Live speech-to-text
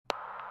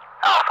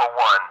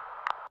One.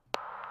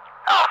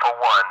 Alpha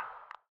One.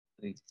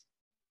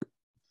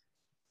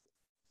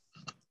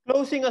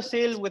 Closing a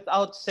sale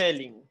without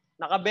selling.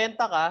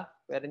 Nakabenta ka,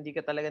 pero hindi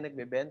ka talaga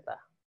nagbebenta.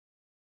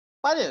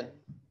 Paano yun?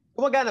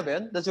 Gumagana ba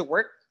yun? Does it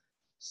work?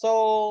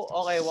 So,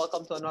 okay,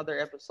 welcome to another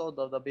episode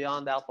of the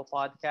Beyond Alpha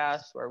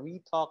podcast where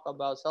we talk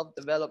about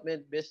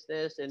self-development,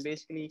 business, and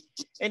basically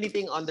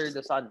anything under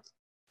the sun.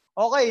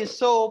 Okay,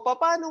 so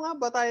paano nga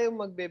ba tayo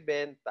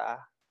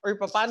magbebenta? Or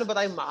paano ba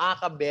tayo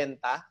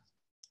makakabenta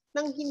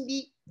nang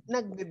hindi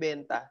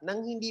nagbebenta?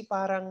 Nang hindi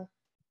parang,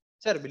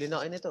 sir, bilhin na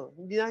kayo nito.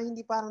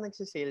 Hindi parang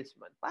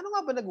nagsisalesman. Paano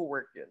nga ba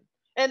nag-work yun?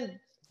 And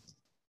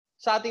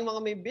sa ating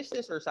mga may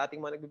business or sa ating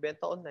mga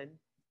nagbebenta online,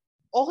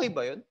 okay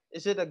ba yun?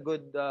 Is it a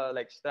good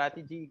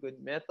strategy, good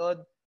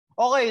method?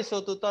 Okay,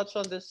 so to touch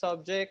on this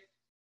subject,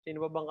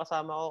 sino ba bang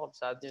kasama ko?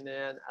 Kapsad nyo na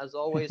yan. As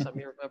always, I'm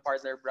here with my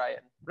partner,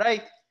 Brian.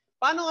 Right,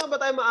 paano nga ba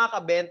tayo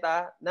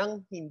makakabenta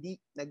nang hindi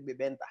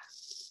nagbebenta?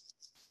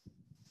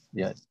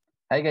 Yes.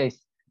 Hi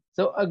guys.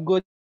 So a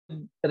good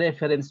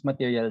reference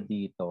material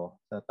dito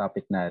sa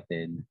topic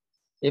natin.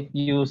 If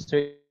you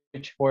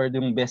search for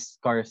yung best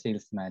car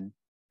salesman,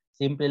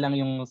 simple lang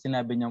yung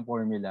sinabi niyang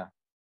formula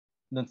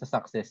doon sa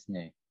success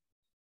niya.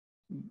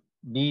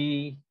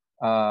 Be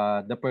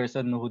the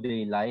person who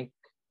they like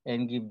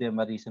and give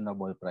them a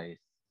reasonable price.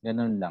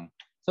 Ganun lang.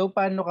 So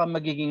paano ka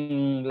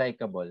magiging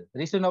likable?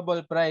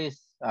 Reasonable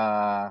price,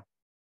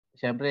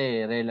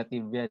 syempre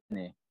relative yan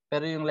eh.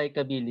 Pero yung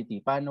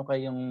likability, paano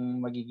kayong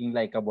magiging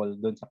likable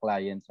doon sa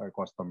clients or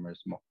customers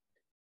mo?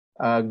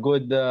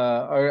 Good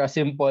or a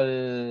simple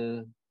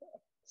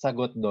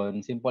sagot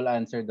doon, simple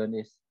answer doon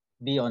is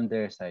be on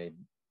their side.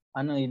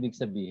 Ano ibig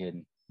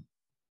sabihin?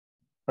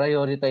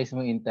 Prioritize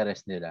mo yung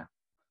interest nila.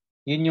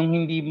 Yun yung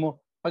hindi mo,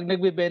 pag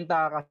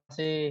nagbebenta ka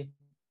kasi,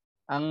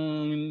 ang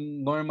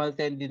normal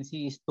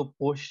tendency is to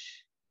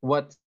push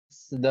what's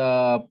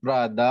the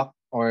product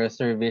or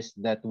service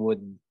that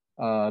would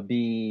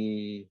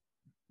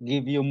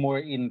give you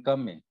more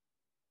income eh.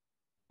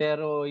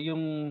 Pero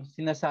yung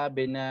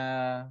sinasabi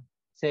na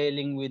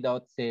selling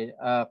without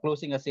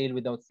closing a sale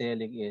without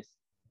selling is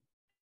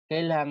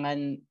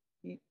kailangan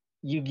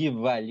you give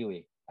value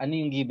eh. Ano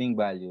yung giving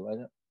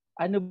value?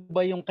 Ano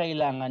ba yung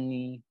kailangan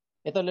ni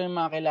ito lang yung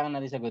mga kailangan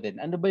natin sagutin.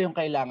 Ano ba yung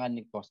kailangan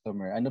ni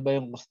customer? Ano ba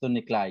yung gusto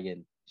ni client?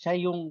 Siya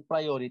yung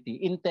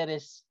priority.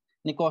 Interest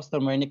ni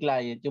customer, ni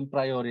client, yung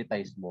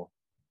prioritize mo.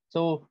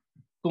 So,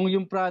 kung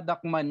yung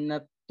product man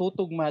na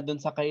tutugma doon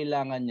sa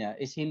kailangan niya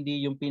is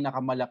hindi yung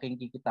pinakamalaking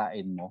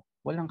kikitain mo,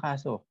 walang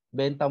kaso.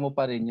 Benta mo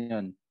pa rin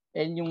yun.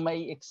 And yung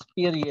may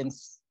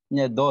experience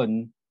niya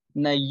doon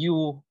na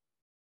you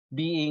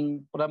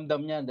being,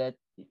 ramdam niya that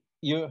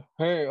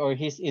her or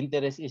his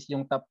interest is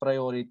yung top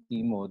priority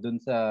mo doon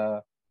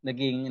sa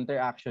naging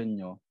interaction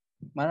nyo,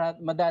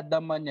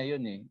 madadama niya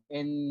yun eh.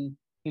 And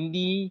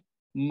hindi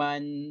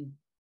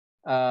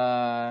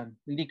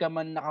ka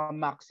man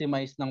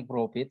naka-maximize ng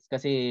profits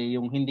kasi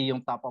hindi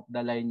yung top of the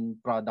line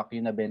product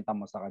yung nabenta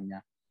mo sa kanya.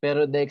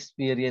 Pero the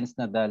experience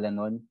na dala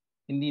nun,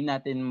 hindi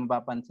natin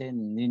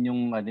mapapansin. Yun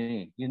yung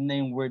yun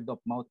na yung word of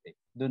mouth eh.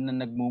 Doon na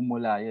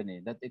nagmumula yun eh.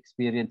 That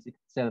experience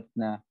itself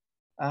na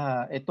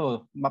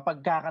ito,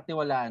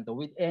 mapagkakatiwalaan to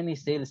with any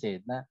sales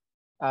eh, na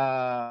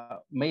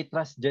may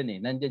trust dyan eh.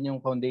 Nandyan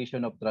yung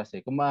foundation of trust eh.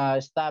 Kung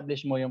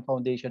ma-establish mo yung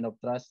foundation of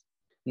trust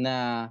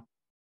na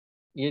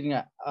yun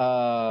nga,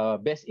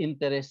 best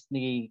interest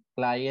ni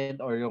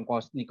client or yung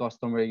ni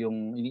customer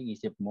yung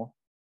iniisip mo,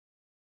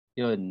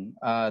 yun,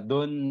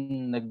 doon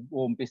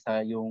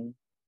nag-uumpisa yung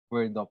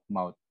word of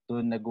mouth.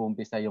 Doon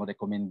nag-uumpisa yung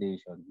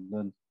recommendation.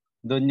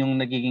 Doon yung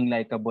nagiging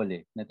likable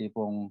eh, na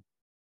tipong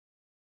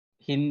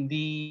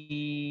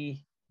hindi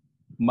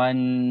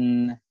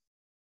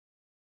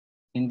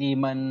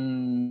man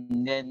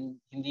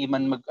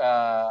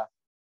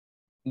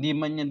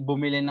yan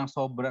bumili ng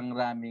sobrang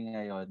rami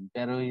ngayon,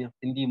 pero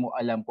hindi mo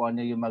alam kung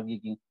ano yung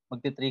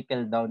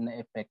magti-trickle down na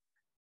effect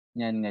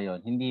niyan ngayon.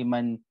 Hindi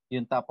man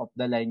yung top of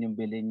the line yung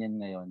bilhin niyan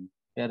ngayon,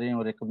 pero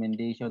yung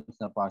recommendations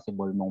na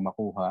possible mong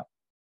makuha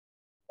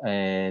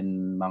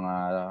and mga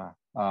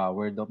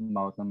word of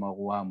mouth na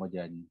makuha mo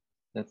dyan,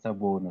 that's a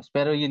bonus.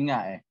 Pero yun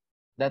nga eh,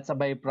 that's a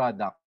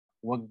byproduct.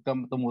 Huwag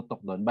kang tumutok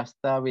doon.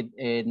 Basta with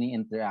any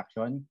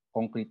interaction,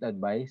 concrete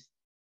advice,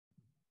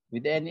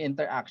 with any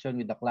interaction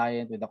with the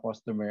client, with the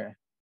customer,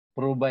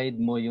 provide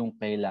mo yung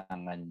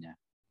kailangan niya.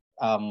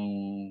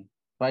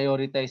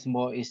 Prioritize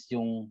mo is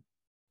yung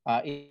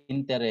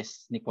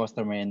interest ni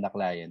customer and the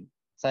client.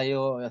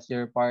 Sa'yo, as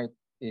your part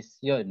is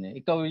yun.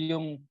 Ikaw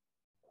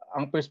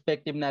ang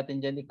perspective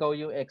natin dyan, ikaw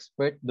yung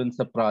expert dun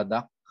sa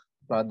product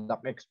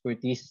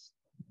expertise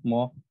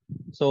mo.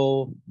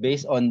 So,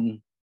 based on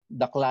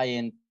the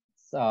client's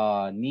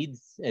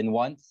needs and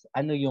wants,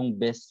 ano yung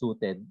best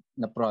suited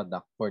na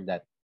product for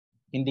that?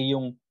 Hindi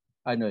yung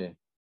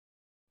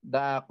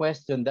the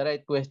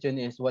right question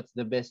is what's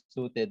the best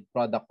suited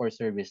product or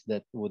service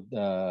that would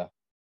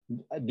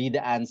be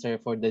the answer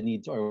for the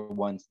needs or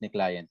wants ni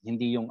client.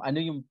 Hindi yung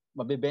ano yung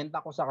mabebenta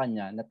ko sa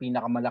kanya na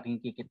pinakamalaking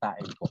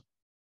kikitain ko.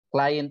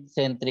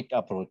 Client-centric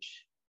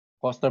approach.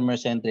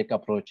 customer-centric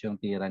approach yung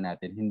tira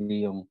natin.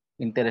 Hindi yung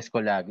interest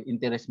ko lagi.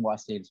 Interest mo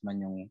as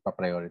salesman yung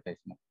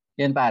pa-prioritize mo.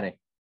 Yan pare.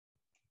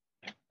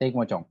 Take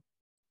mo, Chong.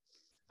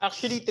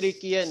 Actually,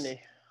 tricky yan eh.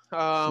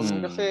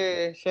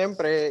 Kasi,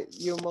 syempre,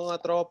 yung mga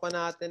tropa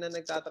natin na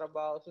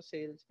nagtatrabaho sa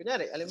sales,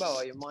 kunyari,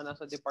 alimbawa, yung mga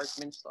nasa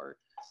department store,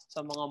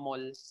 sa mga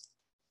mall,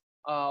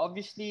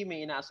 obviously,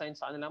 may ina-assign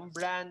sa kanilang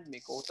brand,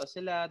 may quota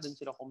sila, dun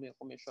sila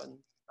commission.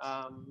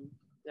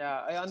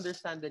 Yeah, I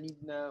understand the need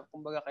na,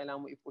 kumbaga,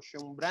 kailangan mo i-push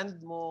yung brand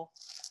mo.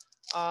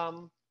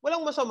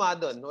 Walang masama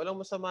dun.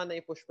 Walang masama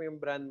na i-push mo yung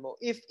brand mo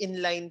if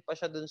in line pa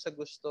siya dun sa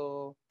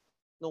gusto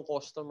ng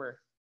customer.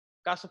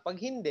 Kaso pag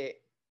hindi,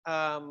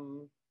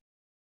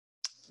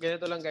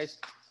 ganito lang guys,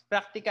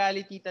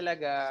 practicality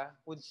talaga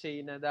would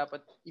say na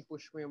dapat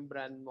i-push mo yung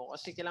brand mo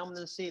kasi kailangan mo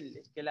ng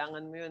sale.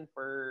 Kailangan mo yun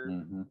for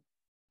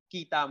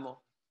kita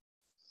mo.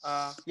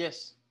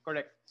 Yes,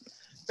 correct.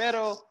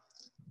 Pero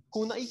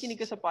kung nakikinig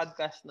ka sa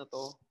podcast na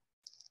to,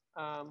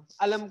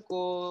 alam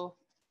ko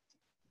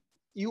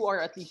you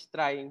are at least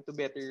trying to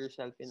better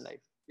yourself in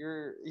life.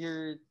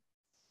 You're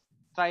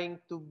trying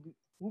to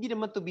hindi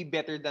naman to be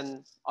better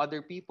than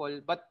other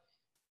people, but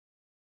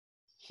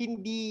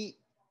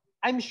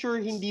I'm sure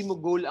hindi mo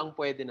goal ang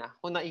pwede na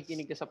kung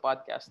nakikinig ka sa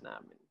podcast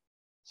namin.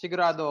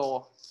 Sigurado ako,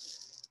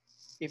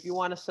 if you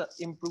want to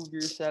improve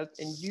yourself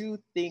and you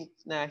think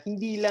na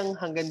hindi lang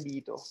hanggang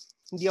dito,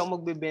 hindi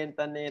ako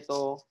magbebenta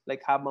nito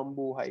like habang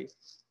buhay,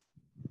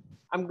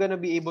 I'm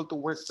gonna be able to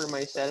work for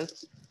myself.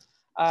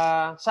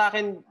 Sa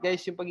akin,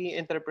 guys, yung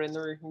pagiging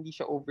entrepreneur, hindi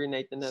siya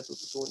overnight na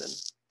natututunan.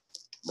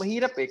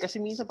 Mahirap eh,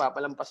 kasi minsan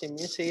papalampasin mo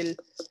yung sale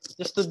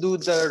just to do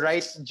the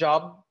right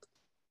job,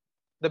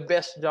 the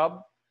best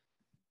job.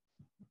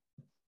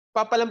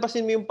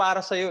 Papalampasin mo yung para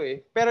sa'yo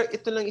eh. Pero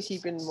ito lang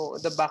isipin mo,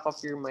 the back of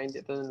your mind,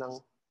 ito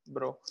lang,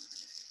 bro.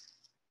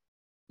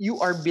 You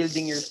are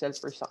building yourself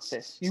for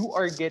success. You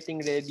are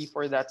getting ready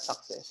for that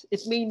success.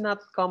 It may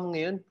not come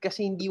ngayon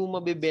kasi hindi mo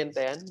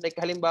mabibenta yan. Like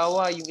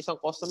halimbawa, yung isang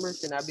customer,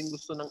 sinabing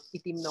gusto ng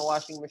itim na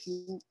washing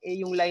machine,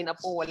 eh yung lineup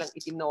po walang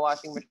itim na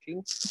washing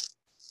machine.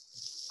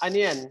 Ano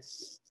yan?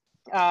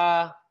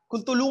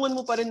 Kung tulungan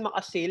mo pa rin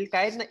makasale,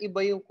 kahit na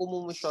iba yung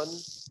kumumusyon,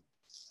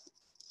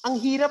 ang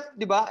hirap,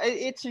 di ba?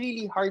 It's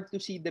really hard to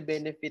see the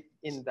benefit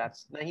in that.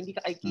 Na hindi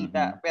ka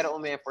kikita, pero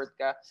umeffort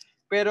ka.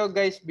 Pero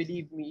guys,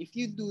 believe me, if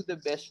you do the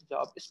best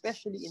job,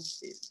 especially in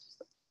sales,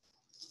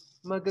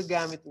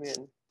 magagamit mo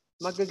yan.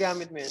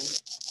 Magagamit mo yan.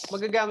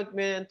 Magagamit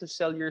mo yan to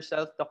sell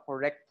yourself the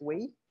correct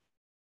way,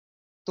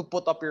 to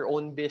put up your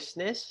own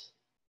business,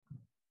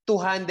 to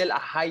handle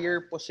a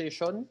higher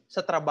position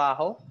sa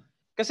trabaho.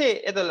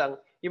 Kasi, ito lang,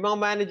 yung mga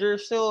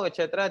managers nyo,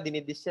 etc.,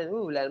 dinidisyan,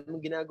 wala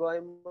namang ginagawa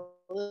yung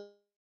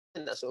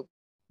mga nasa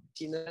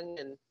opisina lang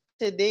yan.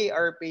 Kasi they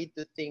are paid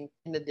to think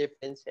in a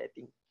different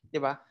setting.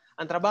 Diba?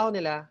 Ang trabaho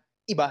nila,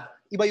 iba.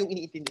 Iba yung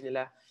iniintindi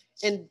nila.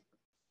 And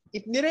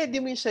if niready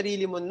mo yung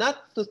sarili mo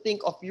not to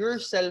think of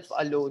yourself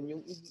alone,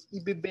 yung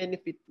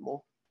i-benefit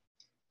mo,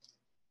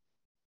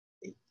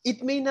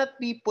 it may not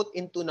be put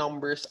into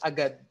numbers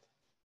agad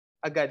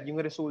yung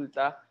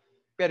resulta,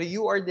 pero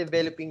you are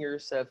developing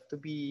yourself to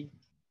be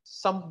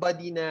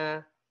somebody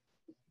na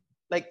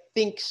like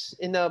thinks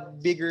in a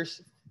bigger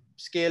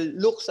scale,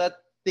 looks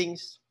at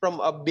things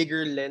from a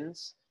bigger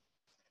lens.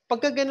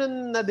 Pagka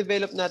ganun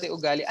na-develop natin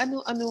ugali,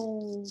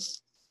 anong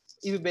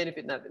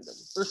i-benefit natin doon?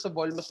 First of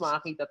all, mas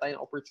makakita tayo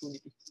ng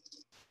opportunity.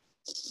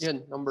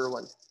 Yun, number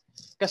 1.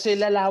 Kasi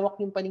lalawak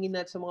yung paningin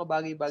natin sa mga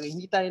bagay-bagay.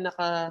 Hindi tayo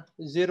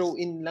naka-zero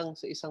in lang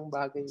sa isang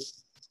bagay.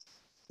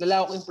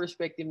 Lalawak yung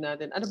perspective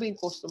natin. Ano ba yung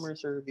customer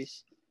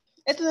service?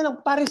 Ito na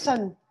lang,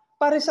 parisan.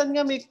 Parisan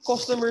nga may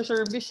customer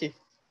service eh.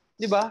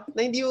 Di ba?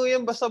 Na hindi mo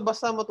yan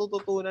basta-basta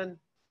matututunan.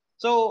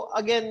 So,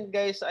 again,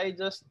 guys, I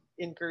just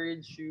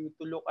encourage you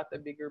to look at a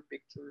bigger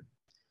picture.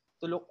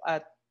 To look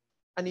at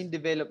ano yung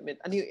development,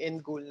 ano yung end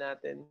goal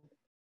natin.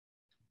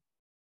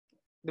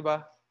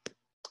 Diba?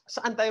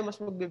 Saan tayo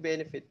mas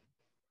magbe-benefit?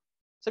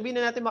 Sabihin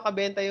na natin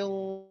makabenta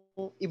yung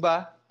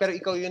iba, pero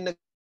ikaw yung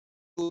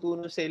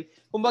nagtutuno sale.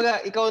 Kumbaga,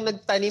 ikaw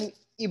nagtanim,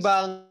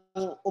 ibang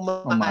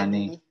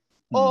umani.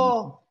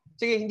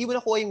 Sige, hindi mo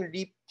nakuha yung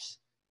reaps.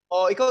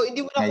 Ikaw,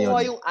 hindi mo nakuha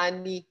yung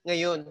ani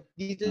ngayon.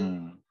 Dito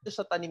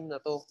sa tanim na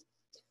to.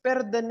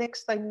 Pero the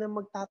next time na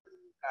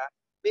magtatanim ka,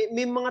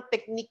 may mga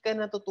technique ka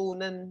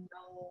natutunan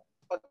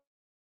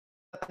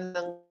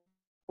ng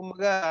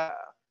kumbaga,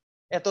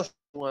 eto,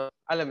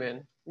 alam mo yun,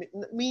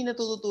 may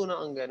natututunan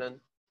ang ganun.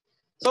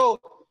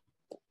 So,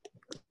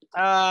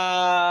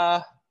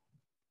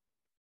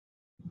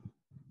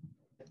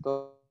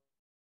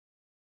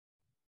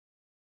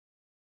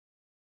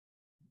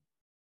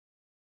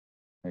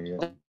 ayun.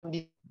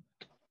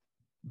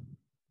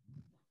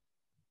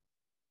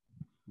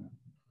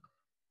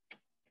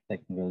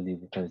 Technical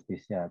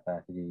difficulties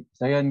yata.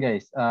 So, yun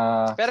guys.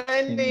 Pero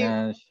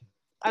anyway,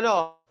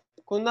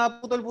 kung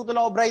naputol-putol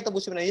ako, Bright,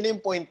 tapusin mo na. Yun na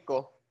yung point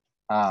ko.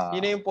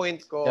 Yun na yung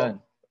point ko. Yun.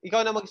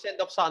 Ikaw na mag-send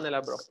off sa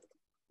kanila, bro.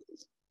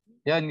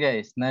 Yun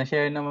guys,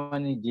 na-share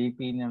naman ni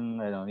JP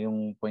ng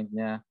yung point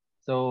niya.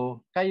 So,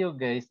 kayo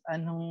guys,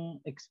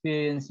 anong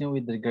experience nyo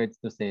with regards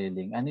to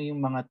selling? Ano yung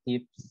mga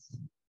tips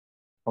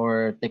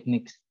or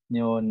techniques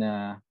nyo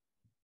na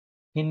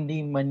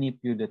hindi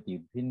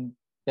manipulative,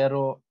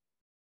 pero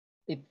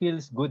it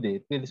feels good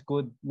eh. It feels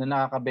good na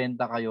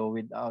nakakabenta kayo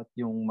without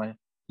yung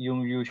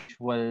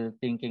usual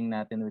thinking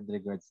natin with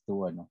regards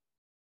to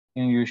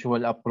yung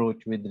usual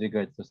approach with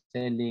regards to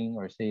selling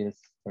or sales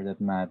for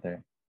that matter.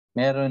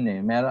 Meron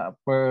eh.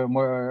 For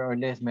more or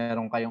less,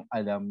 meron kayong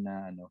alam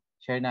na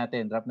share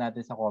natin, drop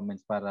natin sa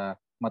comments para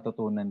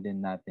matutunan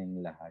din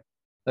natin lahat.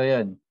 So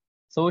yun,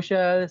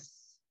 socials,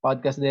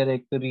 podcast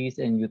directories,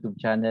 and YouTube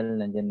channel,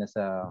 nandiyan na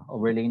sa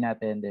overlay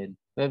natin. Then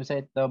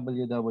website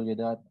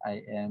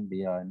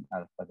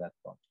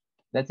www.imbeyondalpha.com.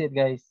 That's it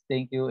guys.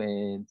 Thank you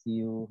and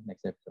see you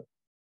next episode.